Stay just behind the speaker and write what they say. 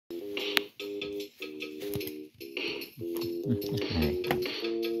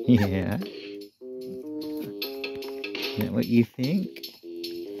Yeah? Is that what you think?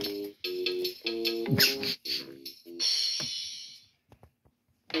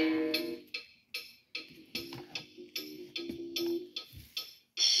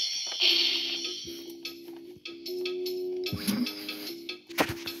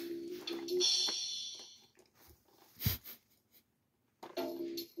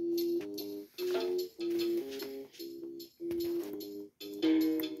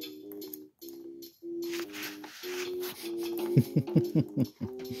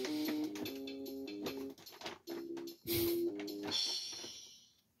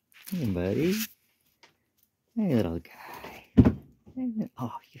 Hey, buddy. Hey, little guy.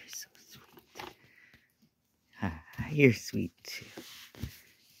 Oh, you're so sweet. Ah, you're sweet too.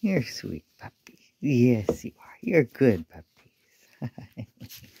 You're sweet puppy. Yes, you are. You're good puppies.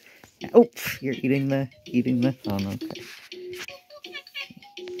 Oh, you're eating the phone. Okay.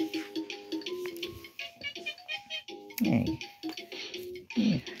 Hey.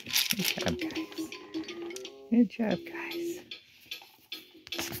 Yeah. Good job, guys. Good job, guys.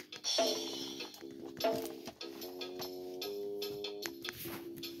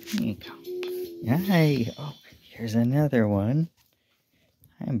 There you go. Hi. Oh, here's another one.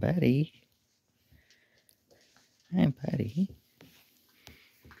 Hi, buddy. Hi, buddy.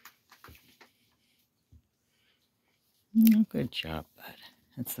 Oh, good job, bud.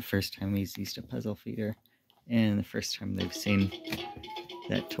 That's the first time he's used a puzzle feeder, and the first time they've seen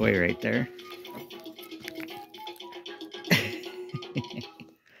that toy right there.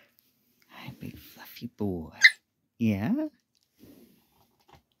 Hi, big fluffy boy. Yeah?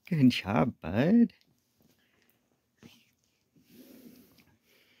 Good job, bud.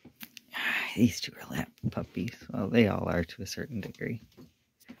 These two are lap puppies. Well, they all are to a certain degree.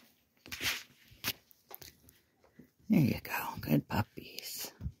 There you go. Good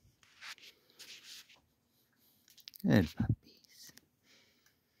puppies. Good puppies.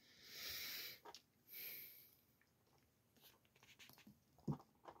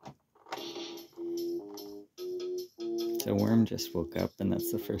 So Worm just woke up, and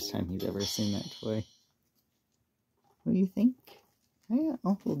that's the first time he's ever seen that toy. What do you think?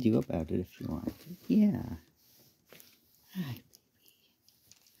 I'll hold you about it if you want. Yeah. Hi,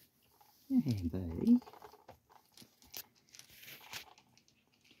 baby. Hey, buddy.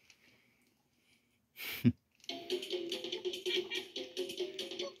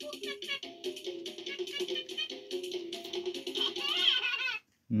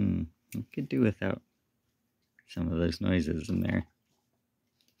 I could do without some of those noises in there,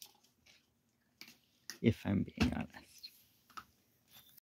 if I'm being honest.